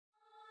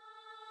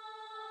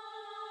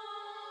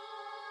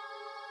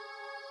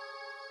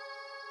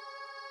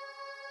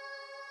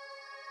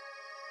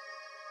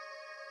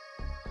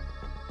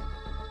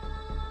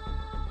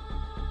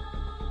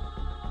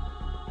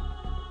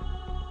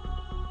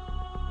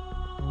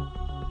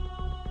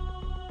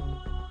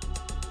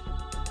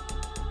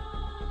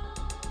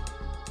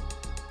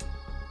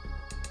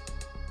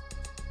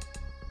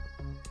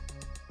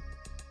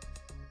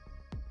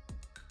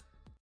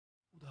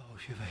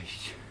się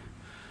wejść.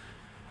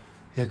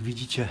 Jak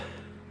widzicie,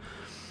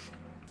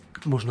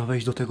 można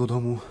wejść do tego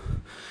domu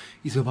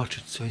i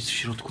zobaczyć, co jest w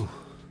środku.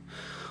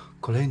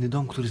 Kolejny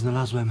dom, który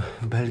znalazłem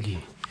w Belgii.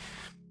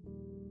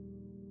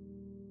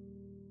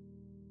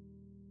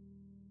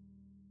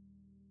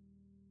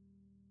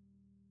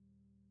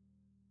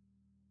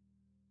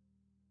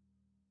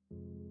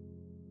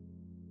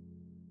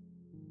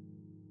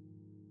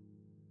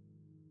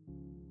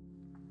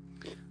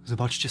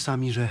 Zobaczcie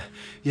sami, że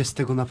jest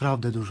tego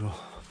naprawdę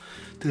dużo.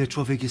 Tyle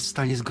człowiek jest w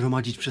stanie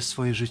zgromadzić przez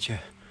swoje życie.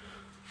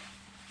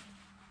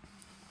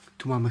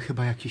 Tu mamy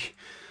chyba jakiś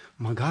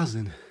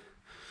magazyn,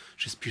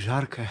 czy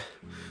spiżarkę,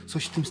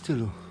 coś w tym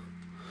stylu.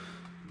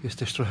 Jest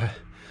też trochę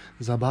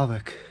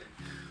zabawek.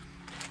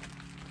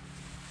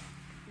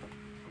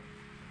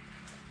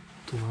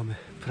 Tu mamy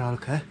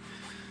pralkę,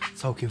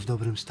 całkiem w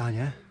dobrym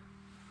stanie.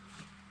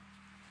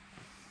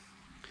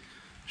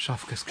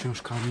 Szafkę z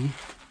książkami.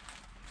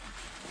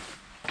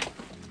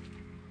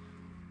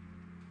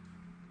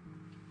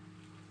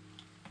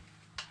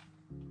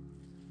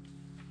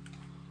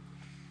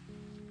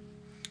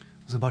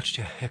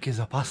 Zobaczcie, jakie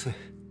zapasy.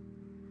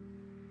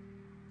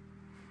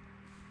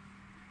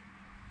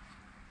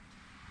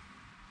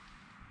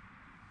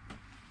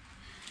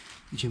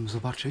 Idziemy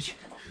zobaczyć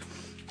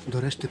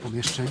do reszty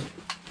pomieszczeń,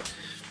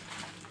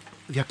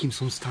 w jakim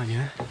są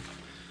stanie.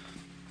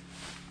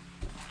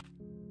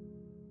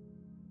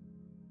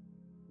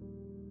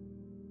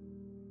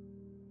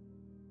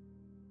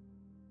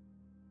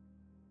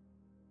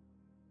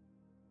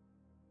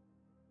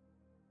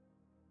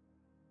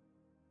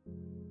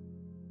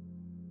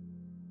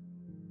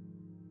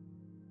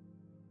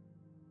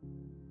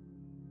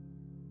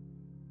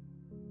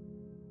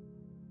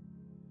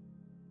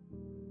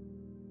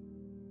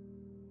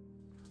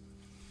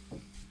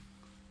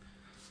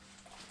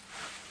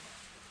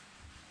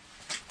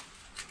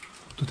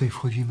 Tutaj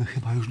wchodzimy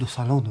chyba już do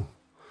salonu.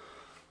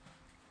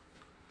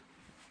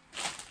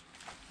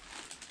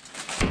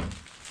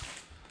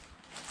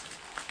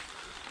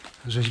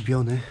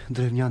 Rzeźbiony,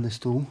 drewniany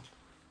stół.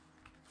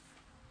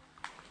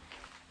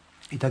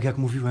 I tak jak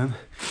mówiłem,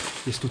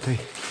 jest tutaj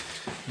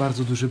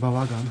bardzo duży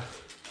bałagan.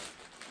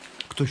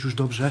 Ktoś już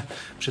dobrze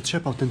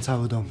przetrzepał ten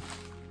cały dom.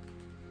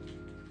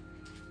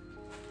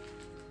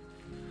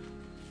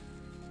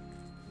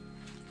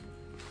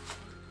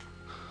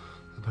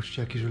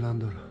 Zobaczcie, jaki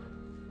żelandor.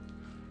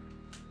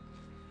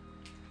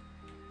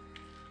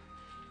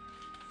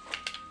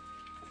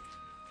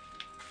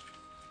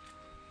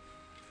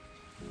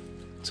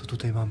 Co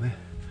tutaj mamy?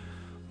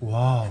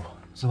 Wow!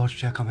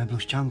 Zobaczcie, jaka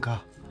meblościanka.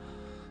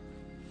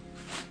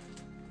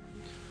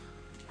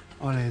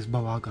 Ale jest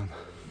bałagan.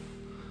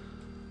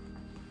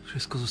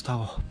 Wszystko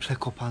zostało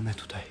przekopane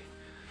tutaj.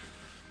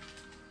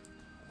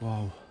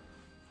 Wow.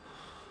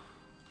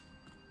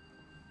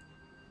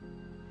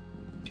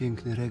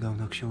 Piękny regał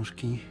na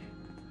książki.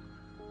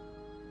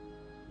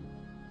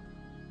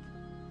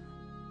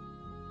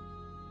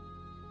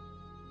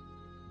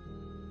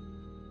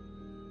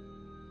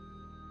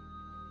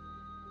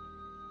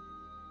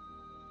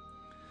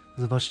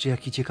 Zobaczcie,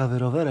 jaki ciekawy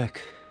rowerek.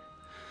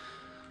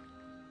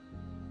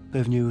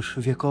 Pewnie już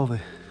wiekowy,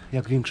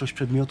 jak większość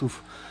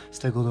przedmiotów z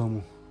tego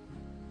domu.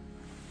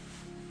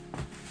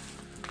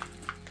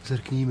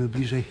 Zerknijmy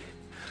bliżej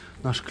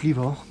na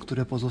szkliwo,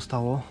 które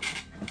pozostało.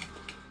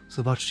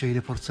 Zobaczcie,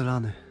 ile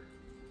porcelany.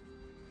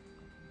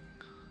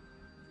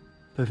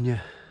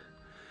 Pewnie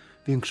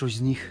większość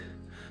z nich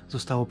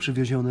zostało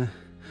przywiezione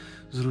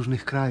z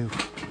różnych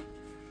krajów.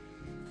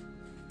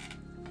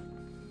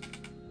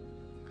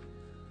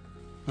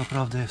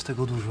 Naprawdę jest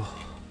tego dużo.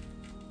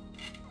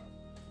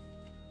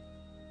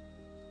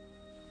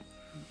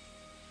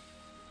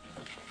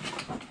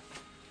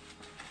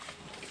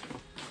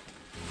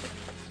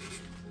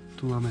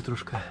 Tu mamy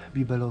troszkę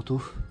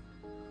bibelotów,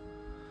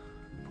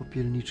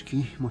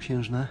 popielniczki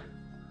mosiężne.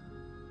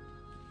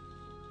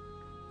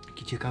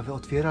 Jaki ciekawy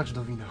otwieracz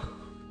do wina,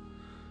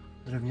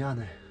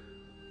 drewniany.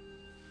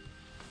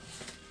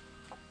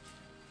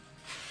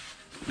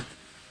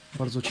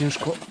 Bardzo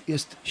ciężko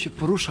jest się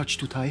poruszać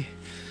tutaj,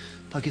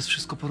 tak jest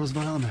wszystko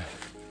porozwalane.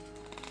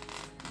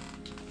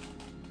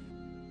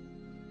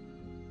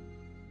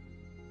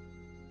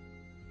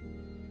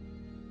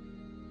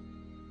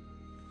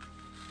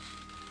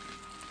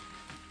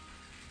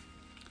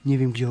 Nie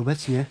wiem, gdzie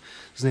obecnie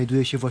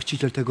znajduje się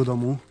właściciel tego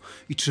domu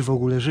i czy w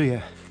ogóle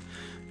żyje.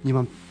 Nie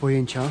mam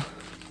pojęcia.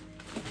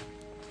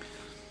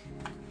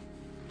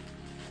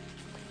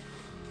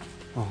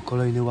 O,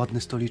 kolejny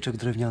ładny stoliczek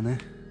drewniany.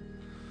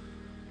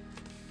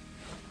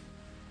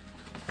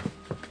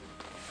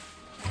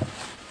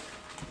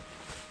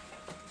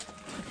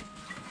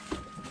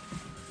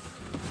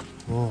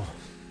 O,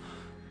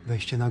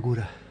 wejście na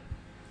górę.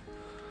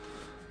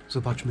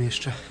 Zobaczmy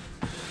jeszcze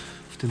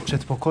w tym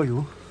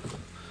przedpokoju,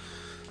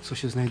 co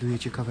się znajduje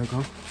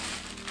ciekawego.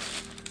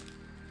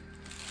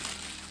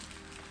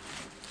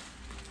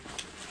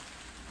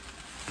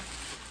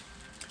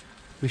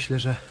 Myślę,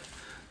 że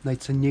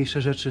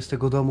najcenniejsze rzeczy z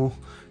tego domu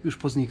już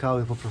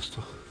poznikały po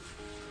prostu.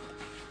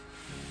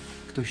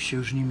 Ktoś się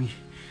już nimi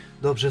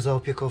dobrze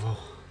zaopiekował.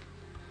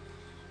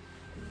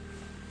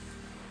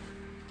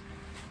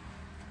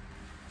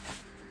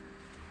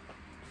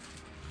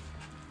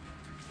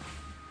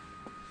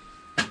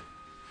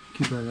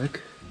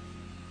 Kibelek.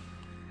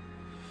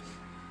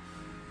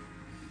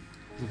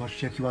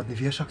 Zobaczcie, jaki ładny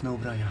wieszak na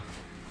ubrania.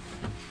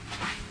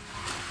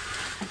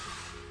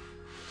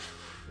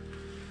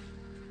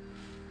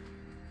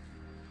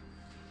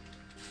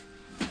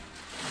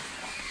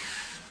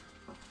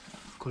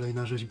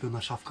 Kolejna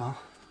rzeźbiona szafka.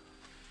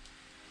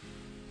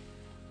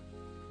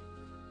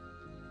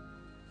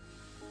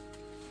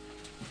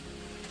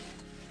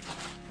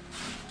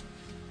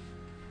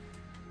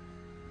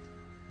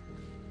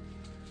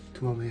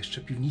 Tu mamy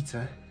jeszcze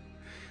piwnicę.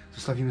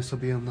 Zostawimy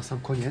sobie ją na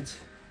sam koniec.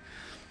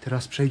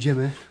 Teraz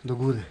przejdziemy do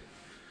góry.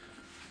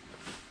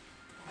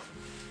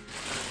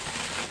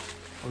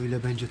 O ile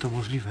będzie to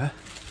możliwe.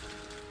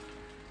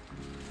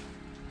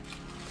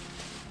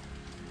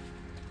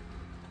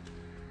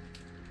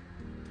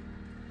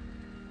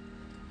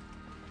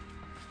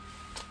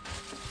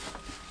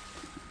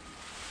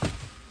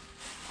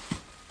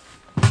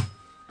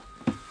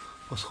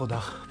 Po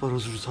schodach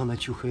porozrzucone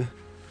ciuchy.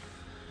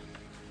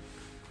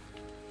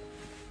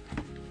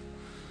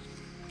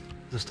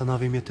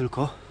 Zastanawia mnie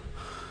tylko,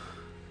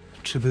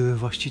 czy były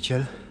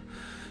właściciel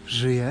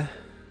żyje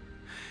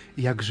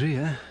i jak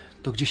żyje,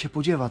 to gdzie się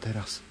podziewa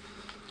teraz?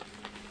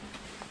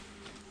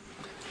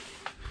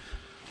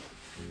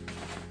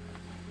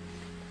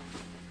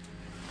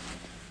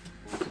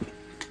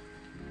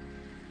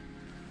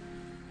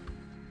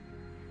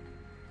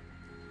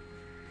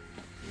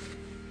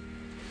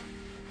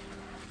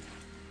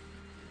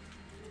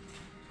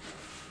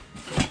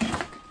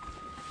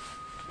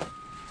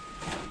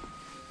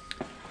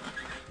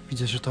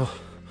 Widzę, że to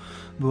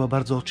była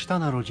bardzo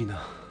odczytana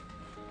rodzina.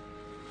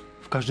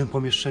 W każdym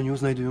pomieszczeniu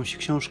znajdują się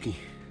książki.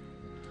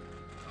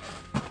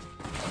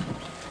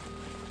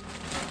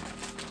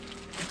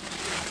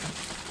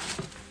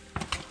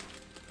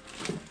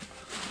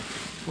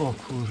 O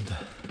kurde.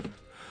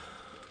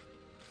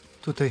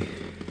 Tutaj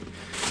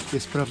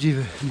jest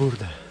prawdziwy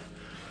burdel.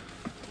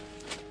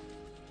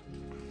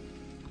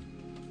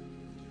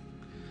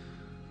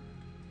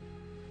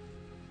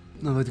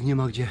 Nawet nie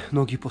ma gdzie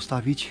nogi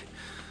postawić.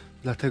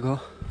 Dlatego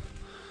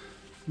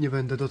nie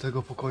będę do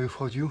tego pokoju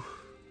wchodził.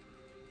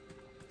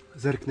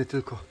 Zerknę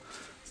tylko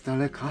z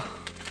daleka.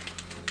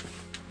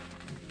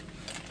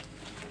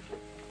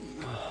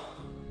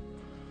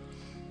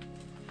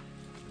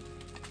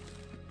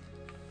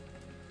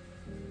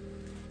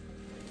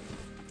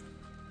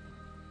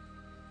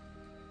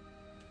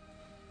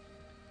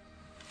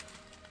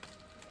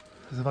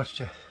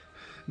 Zobaczcie,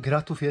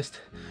 gratów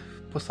jest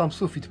po sam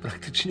sufit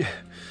praktycznie.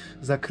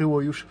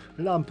 Zakryło już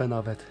lampę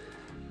nawet.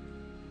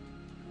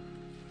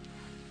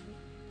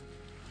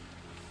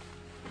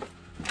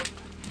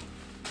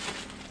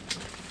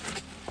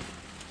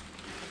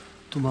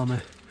 Tu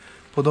mamy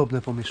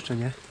podobne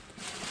pomieszczenie.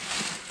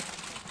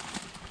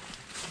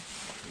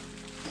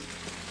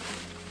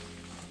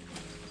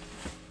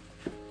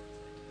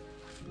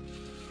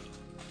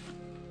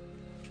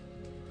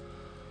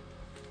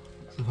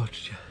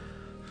 Zobaczcie,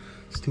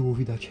 z tyłu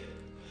widać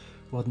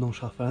ładną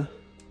szafę,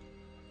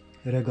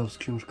 regał z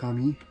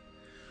książkami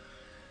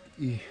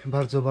i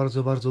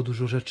bardzo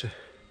dużo rzeczy.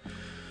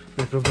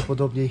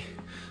 Najprawdopodobniej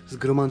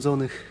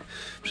zgromadzonych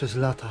przez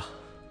lata.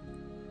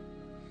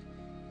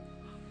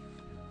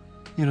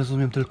 Nie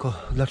rozumiem tylko,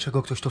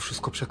 dlaczego ktoś to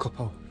wszystko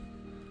przekopał.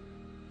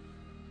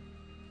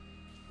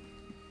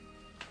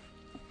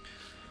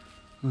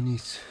 No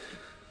nic.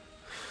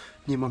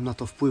 Nie mam na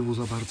to wpływu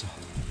za bardzo.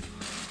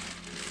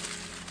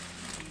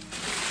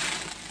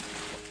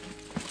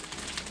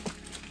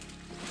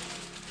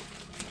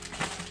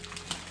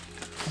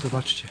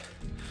 Zobaczcie.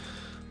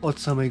 Od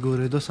samej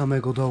góry do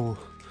samego dołu.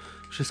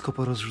 Wszystko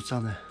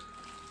porozrzucane.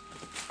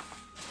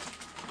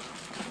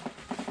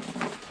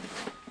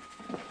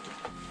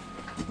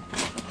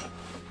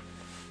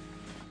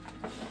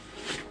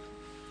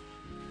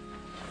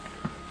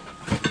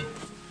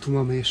 Tu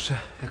mamy jeszcze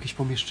jakieś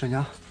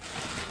pomieszczenia.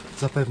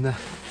 Zapewne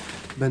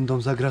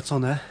będą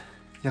zagracone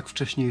jak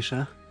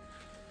wcześniejsze.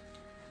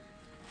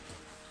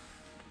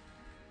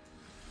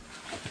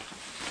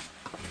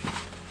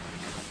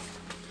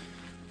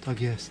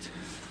 Tak jest.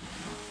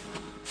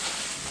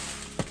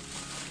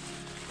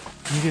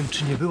 Nie wiem,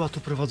 czy nie była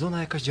tu prowadzona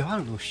jakaś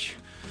działalność.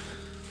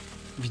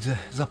 Widzę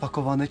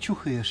zapakowane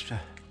ciuchy jeszcze.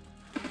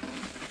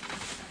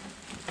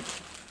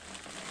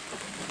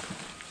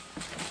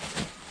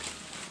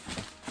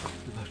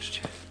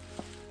 Zobaczcie.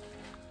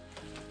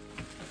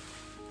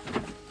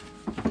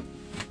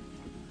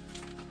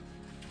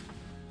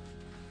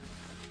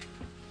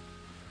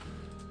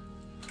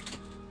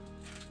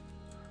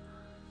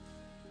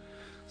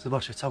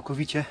 Zobaczcie,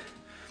 całkowicie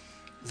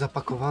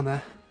zapakowane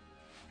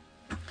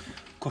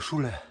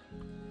koszule.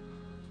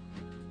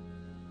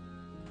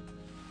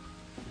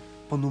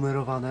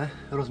 Ponumerowane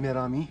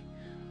rozmiarami.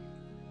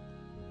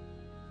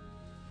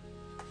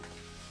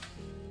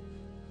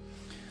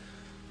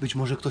 Być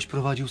może ktoś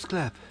prowadził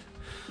sklep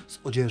z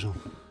odzieżą.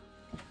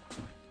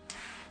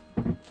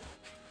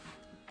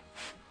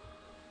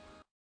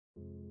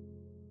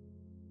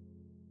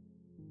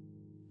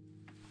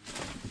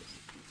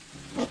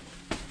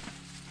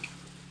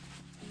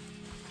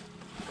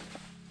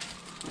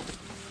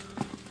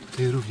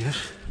 Tutaj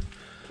również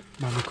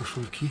mamy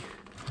koszulki.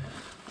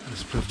 Teraz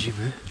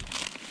sprawdzimy.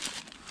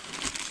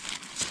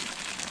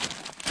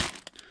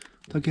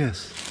 Tak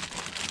jest.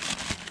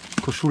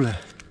 Koszule.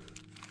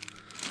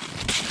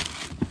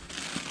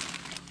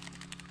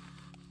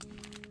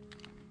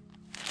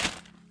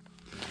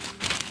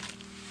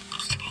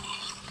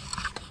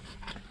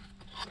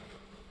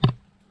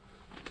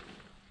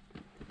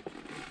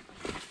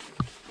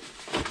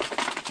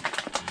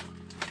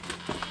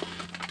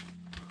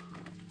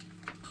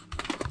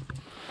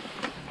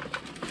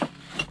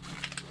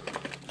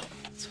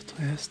 Co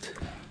to jest?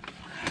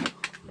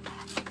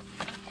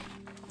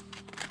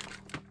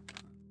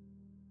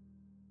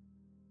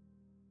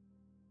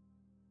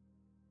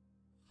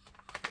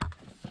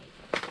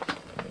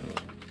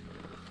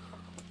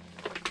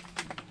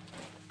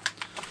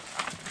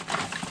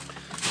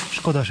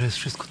 Szkoda, że jest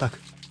wszystko tak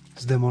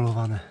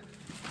zdemolowane.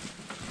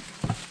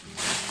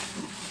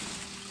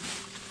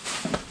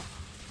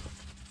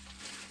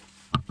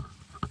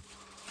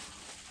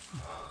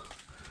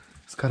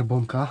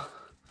 Skarbonka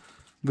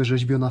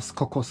wyrzeźbiona z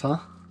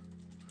kokosa.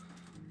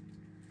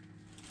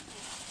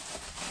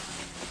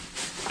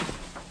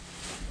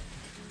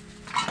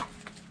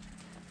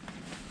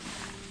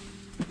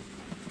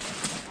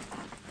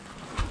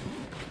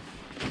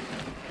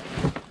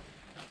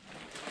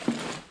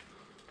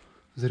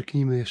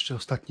 Zerknijmy jeszcze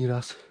ostatni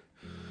raz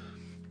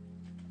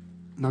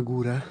na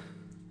górę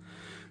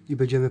i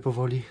będziemy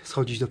powoli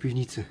schodzić do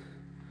piwnicy.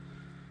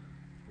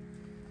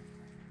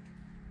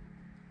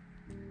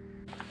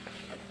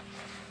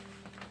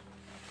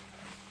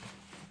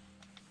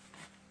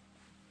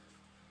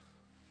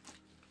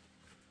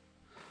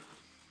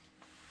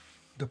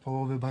 Do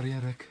połowy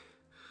barierek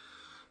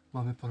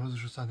mamy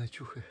porozrzucane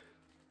ciuchy.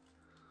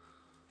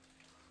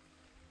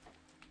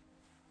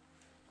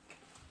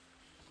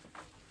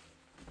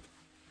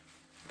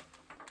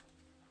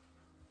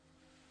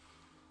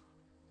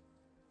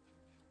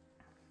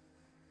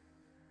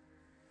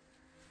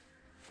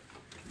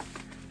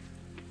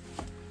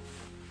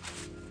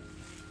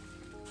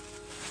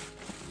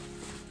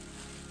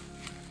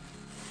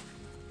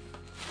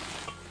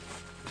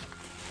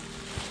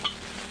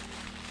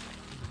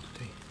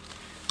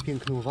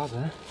 Piękną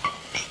wazę.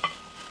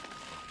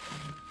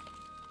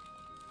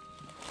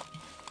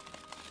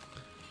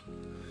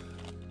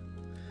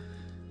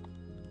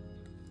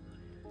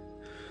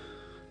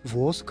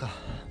 Włoska,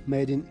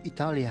 made in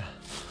Italia.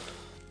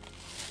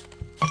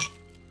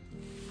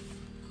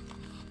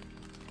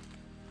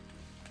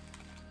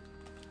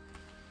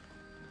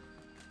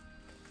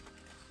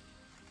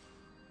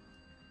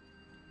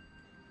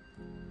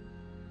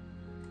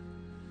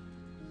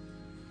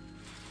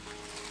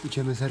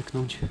 Idziemy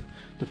zerknąć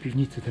do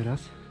piwnicy teraz.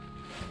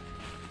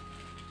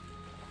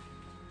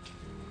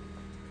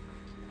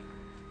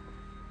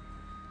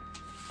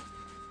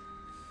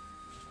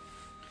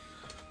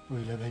 O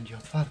ile będzie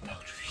otwarta,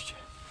 oczywiście.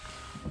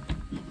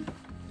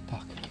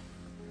 Tak.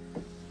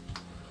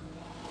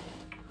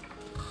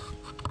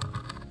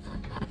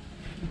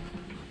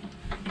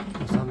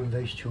 Na samym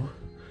wejściu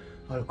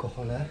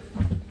alkohole.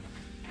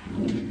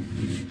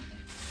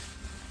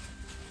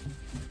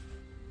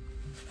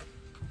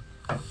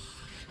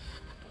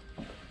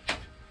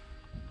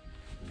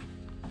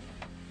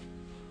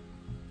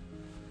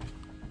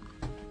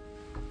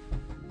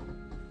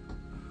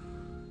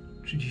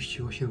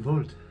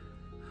 V.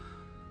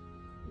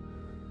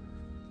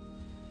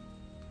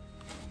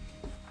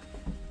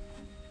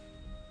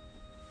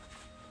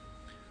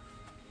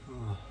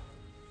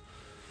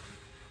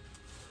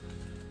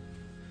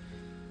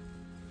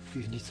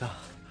 Piwnica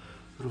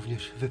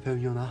również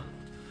wypełniona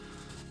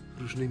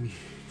różnymi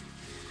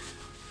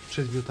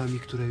przedmiotami,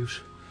 które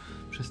już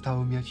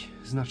przestały mieć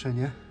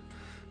znaczenie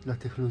dla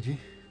tych ludzi.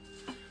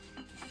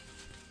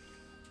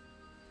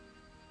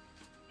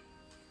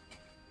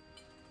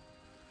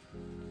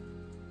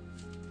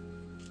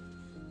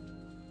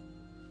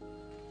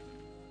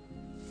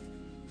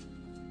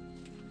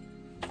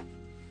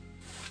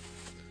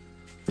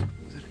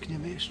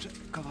 Zerkniemy jeszcze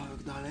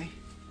kawałek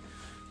dalej.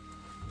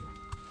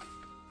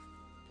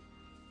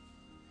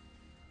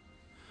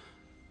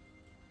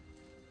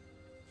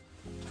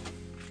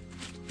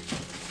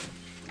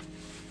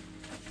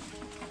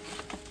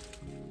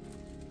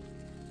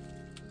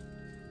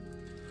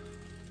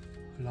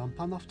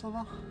 Lampa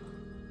naftowa?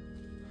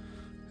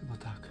 Chyba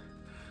tak.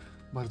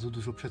 Bardzo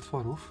dużo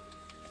przetworów.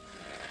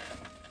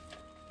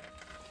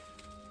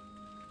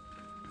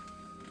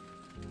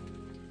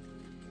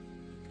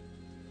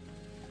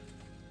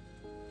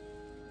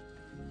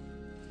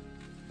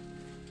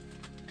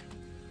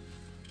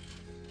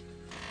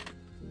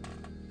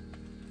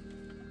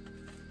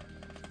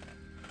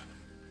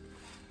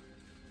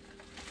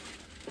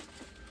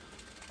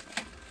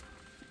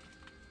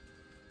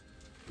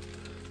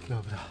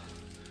 Dobra.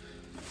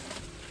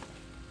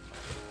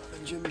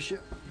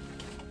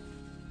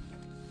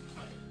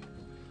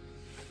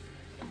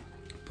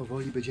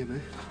 Powoli będziemy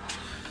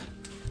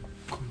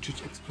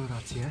kończyć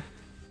eksplorację.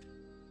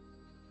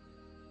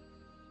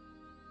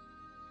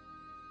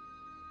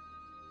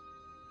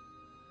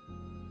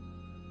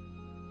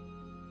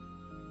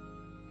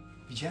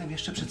 Widziałem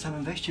jeszcze przed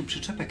samym wejściem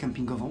przyczepę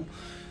kempingową.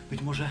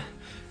 Być może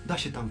da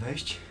się tam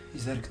wejść i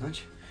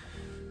zerknąć.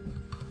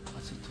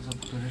 A co to za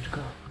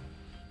buteleczka?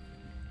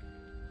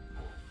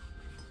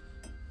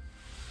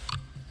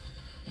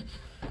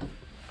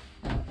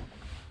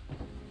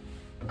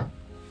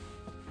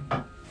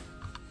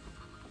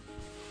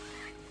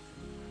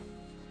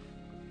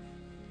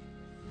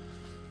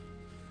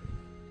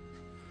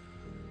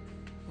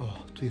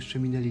 O, tu jeszcze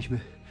minęliśmy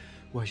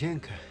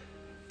łazienkę.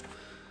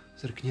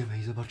 Zerkniemy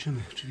i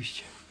zobaczymy,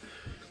 oczywiście.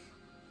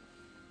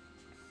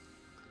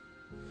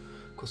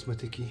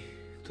 Kosmetyki,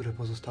 które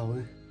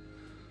pozostały.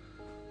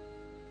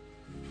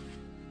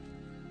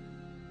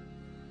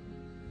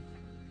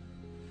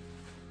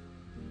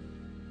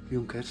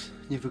 Junkers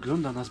nie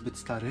wygląda na zbyt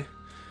stary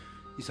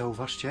i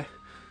zauważcie,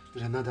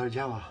 że nadal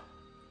działa.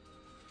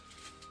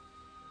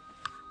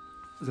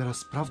 Zaraz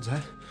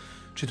sprawdzę,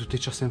 czy tutaj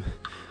czasem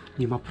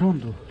nie ma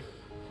prądu.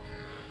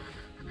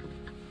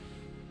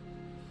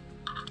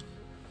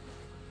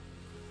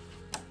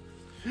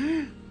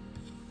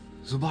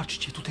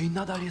 Zobaczcie, tutaj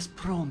nadal jest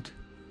prąd.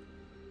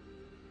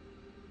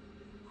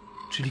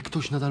 Czyli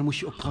ktoś nadal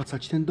musi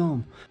opłacać ten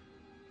dom.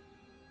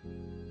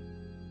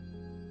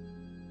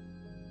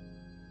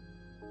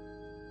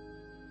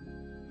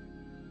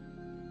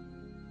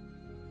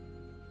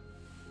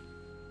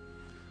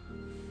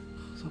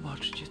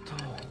 Zobaczcie to.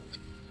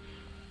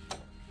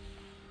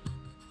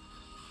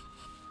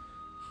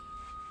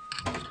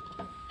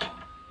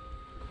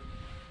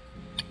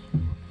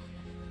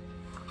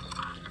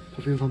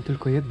 Powiem wam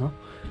tylko jedno.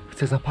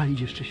 Chcę zapalić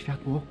jeszcze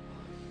światło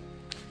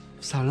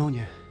w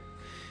salonie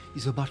i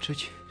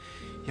zobaczyć,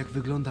 jak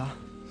wygląda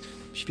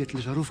w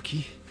świetle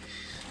żarówki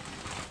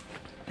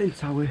ten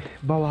cały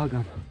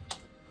bałagan.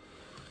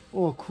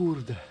 O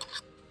kurde.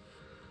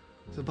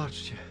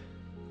 Zobaczcie.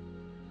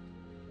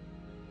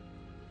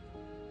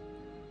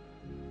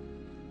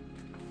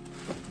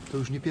 To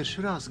już nie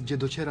pierwszy raz, gdzie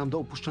docieram do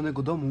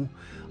opuszczonego domu,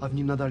 a w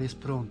nim nadal jest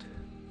prąd.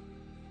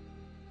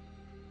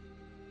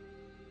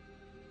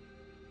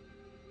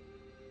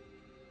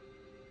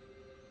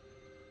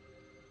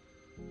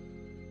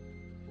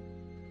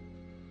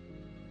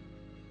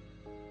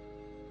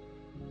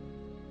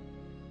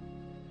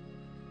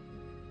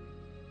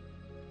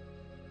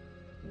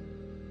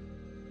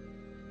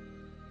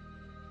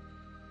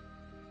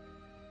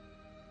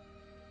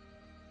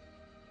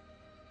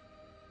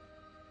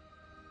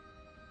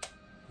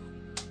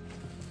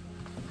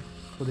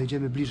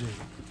 Podejdziemy bliżej.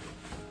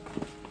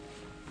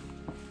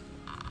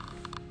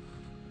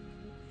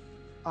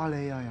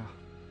 Ale jaja.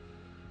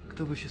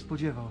 Kto by się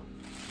spodziewał?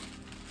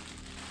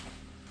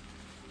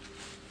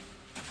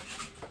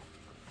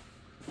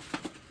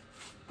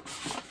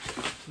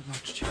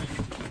 Zobaczcie.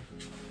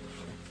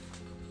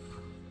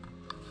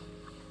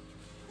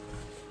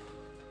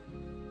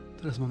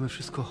 Teraz mamy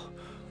wszystko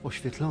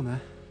oświetlone.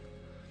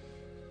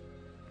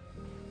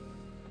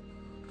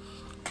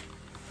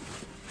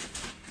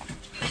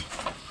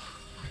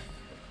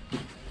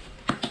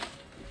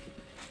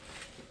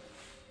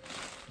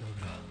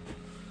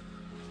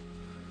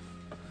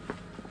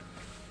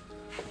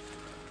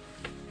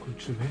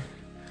 Kończymy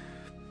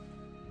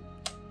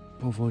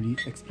powoli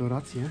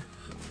eksplorację.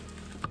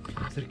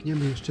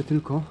 Zerkniemy jeszcze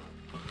tylko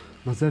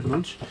na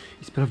zewnątrz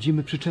i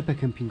sprawdzimy przyczepę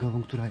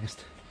kempingową, która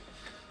jest.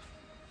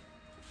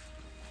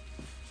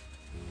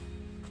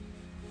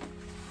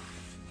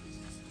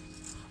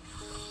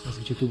 Teraz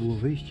gdzie tu było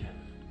wyjście?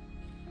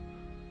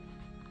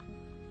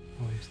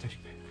 O,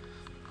 jesteśmy.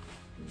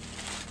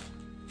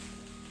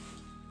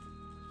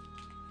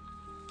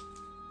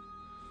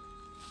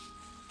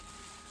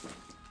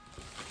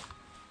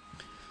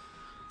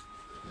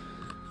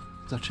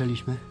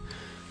 Zaczęliśmy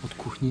od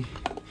kuchni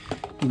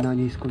i na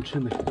niej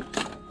skończymy.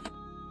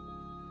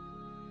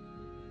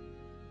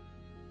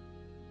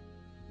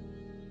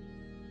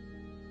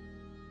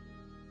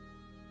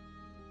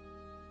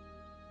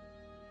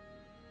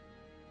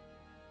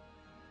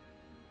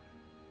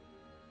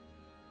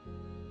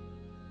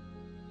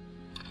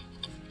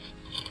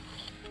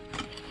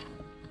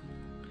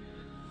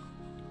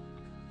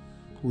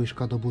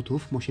 Łyżka do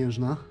butów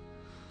mosiężna.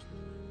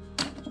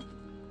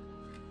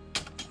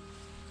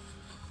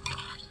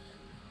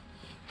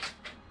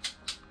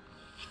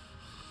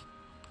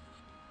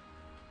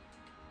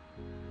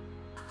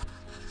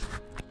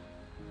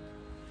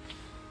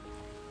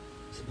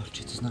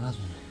 Zobaczcie, co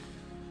znalazłem.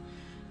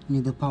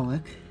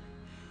 Niedopałek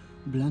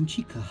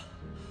blancika.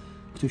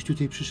 Ktoś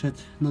tutaj przyszedł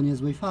na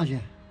niezłej fazie.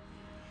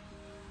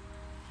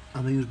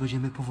 A my już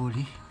będziemy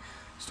powoli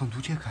stąd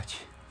uciekać.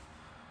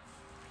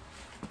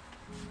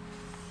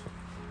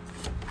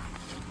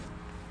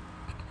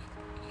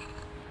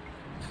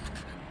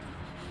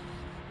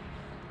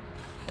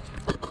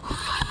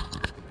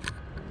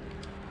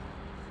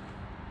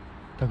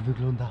 Tak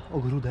wygląda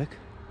ogródek.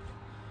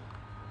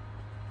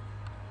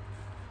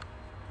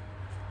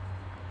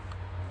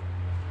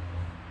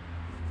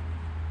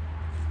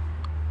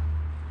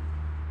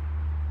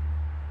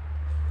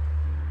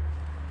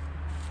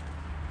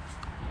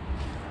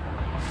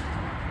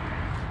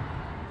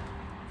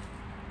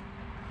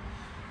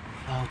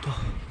 Auto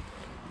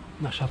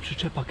Nasza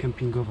przyczepa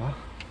kempingowa.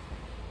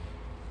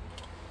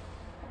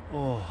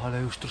 O,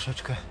 ale już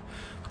troszeczkę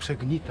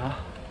przegnita.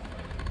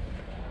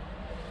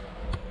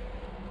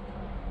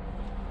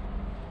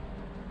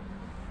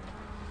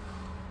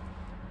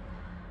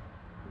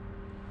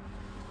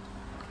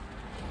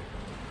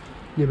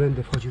 Nie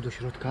będę wchodził do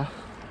środka.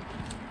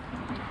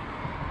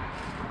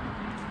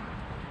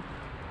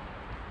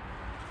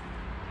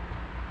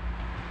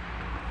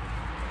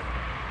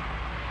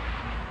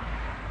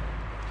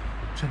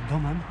 Przed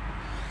domem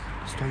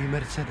stoi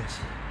Mercedes.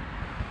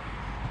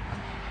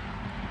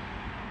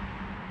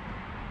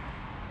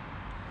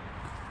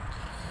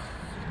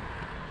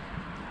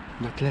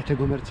 Na tle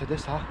tego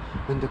Mercedesa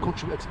będę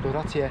kończył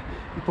eksplorację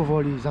i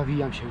powoli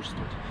zawijam się już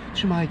stąd.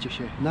 Trzymajcie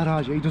się, na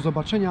razie i do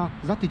zobaczenia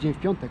za tydzień w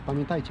piątek,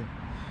 pamiętajcie.